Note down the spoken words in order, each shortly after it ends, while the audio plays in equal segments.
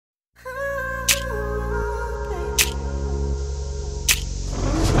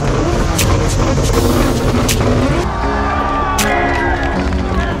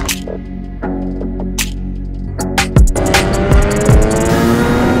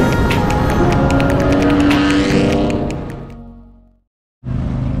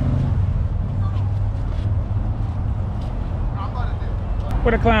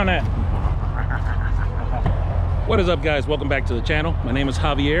Where the clown at? What is up, guys? Welcome back to the channel. My name is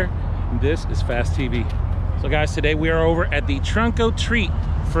Javier and this is Fast TV. So guys, today we are over at the Trunk or Treat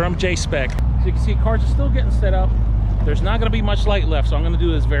from J-SPEK. So you can see cars are still getting set up. There's not going to be much light left, so I'm going to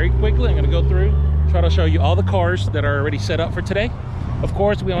do this very quickly. I'm going to go through, try to show you all the cars that are already set up for today. Of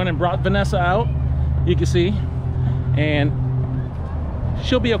course, we went and brought Vanessa out, you can see, and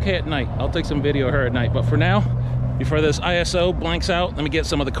she'll be okay at night. I'll take some video of her at night, but for now, before this ISO blanks out, let me get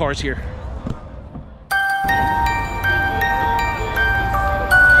some of the cars here.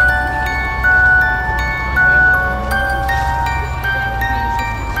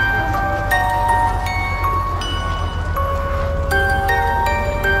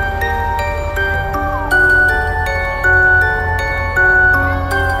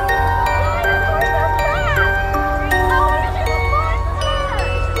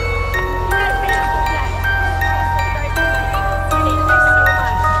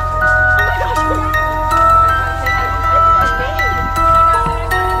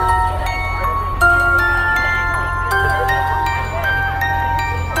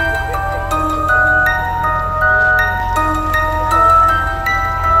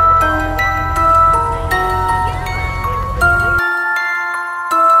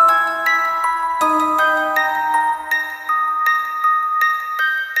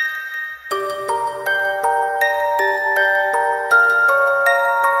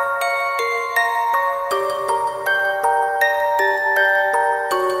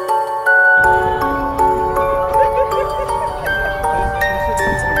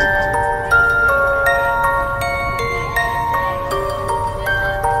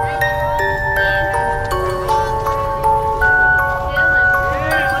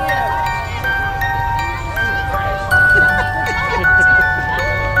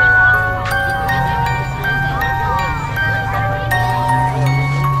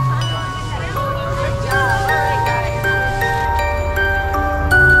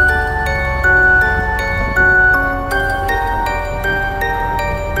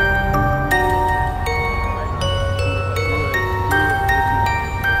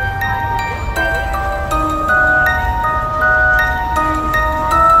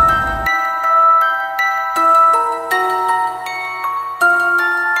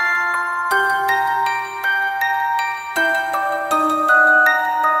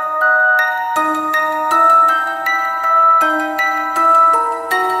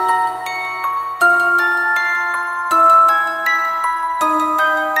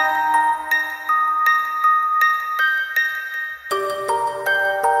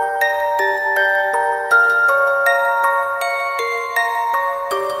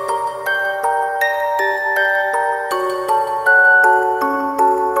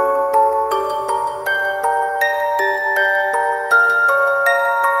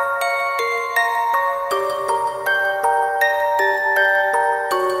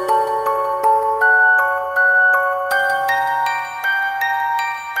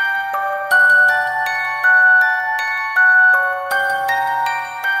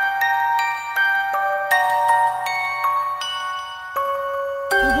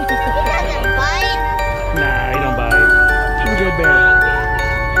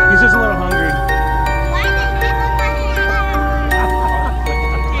 He's just a little hungry.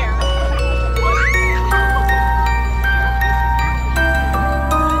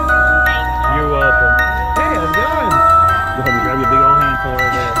 You're welcome. Hey, how's it going? Go ahead and grab your big old handful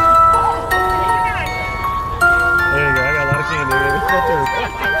right there. There you go. I got a lot of candy.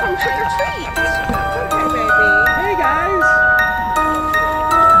 Come trick or treat. Okay, baby. Hey, guys.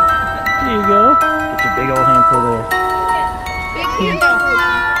 There you go. Get your big old handful there. Big handle.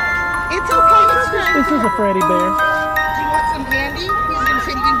 It's okay. It's fine. This is a Freddy bear. Do you want some candy? He's going to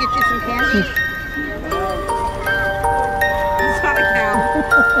say he can get you some candy. It's not a cow.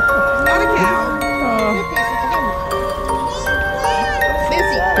 It's not a cow.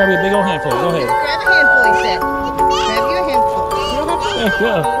 Missy. Grab your big old handful. Go ahead. Grab a handful, he said. Grab your handful. There you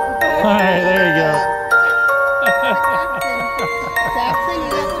go. All right, there you go. Jackson, you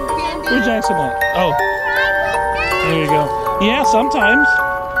got some candy? Where's Jackson at? Oh. There you go. Yeah, sometimes.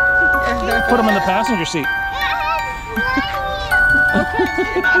 Put him in the passenger seat.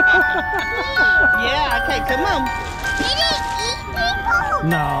 Yeah, okay, come on.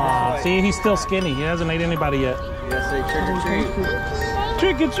 No, see, he's still skinny. He hasn't ate anybody yet. Yeah, say trick or treat.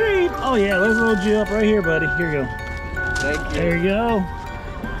 Trick or treat. Oh yeah, let's load you up right here, buddy. Here you go. Thank you. There you go.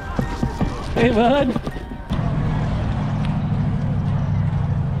 Hey, bud.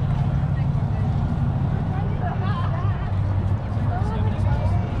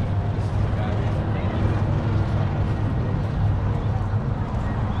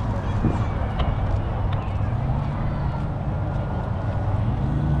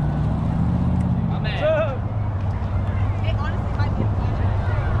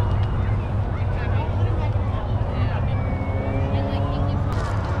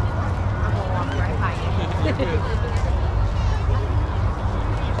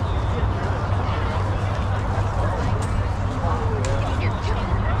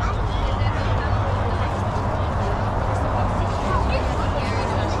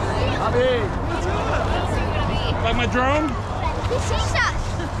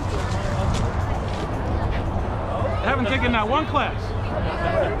 haven't taken that one class.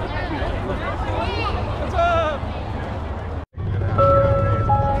 What's up?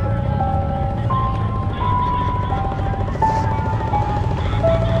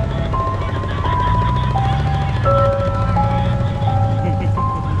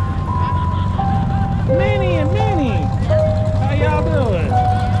 Minnie and Minnie, how y'all doing?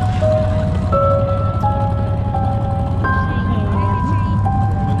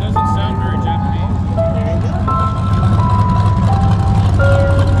 It doesn't sound very Japanese.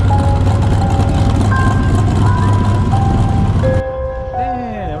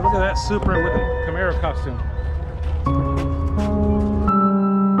 Damn, look at that Supra with the Camaro costume.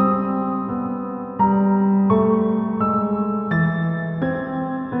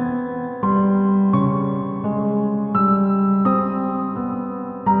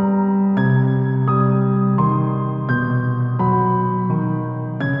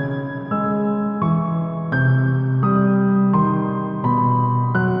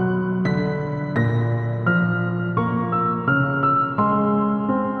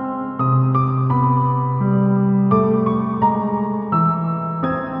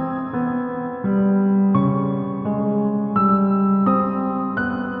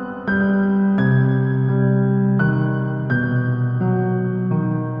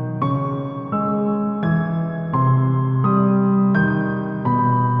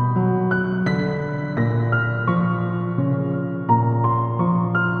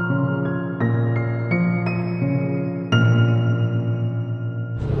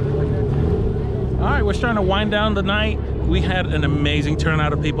 We're starting to wind down the night. We had an amazing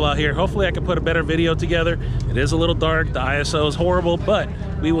turnout of people out here. Hopefully I can put a better video together. It is a little dark, the ISO is horrible, but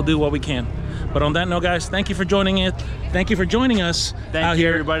we will do what we can. But on that note, guys, thank you for joining us out Thank you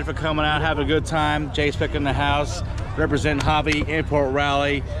here. everybody for coming out, have a good time. J-SPEK in the house, represent Hobby, Import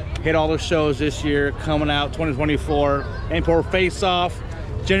Rally. Hit all the shows this year, coming out 2024. Import Face Off,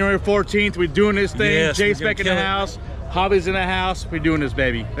 January 14th, we're doing this thing. Yes, J-SPEK in the house, Hobby's in the house, we're doing this,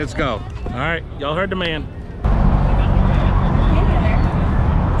 baby. Let's go. All right, y'all heard the man.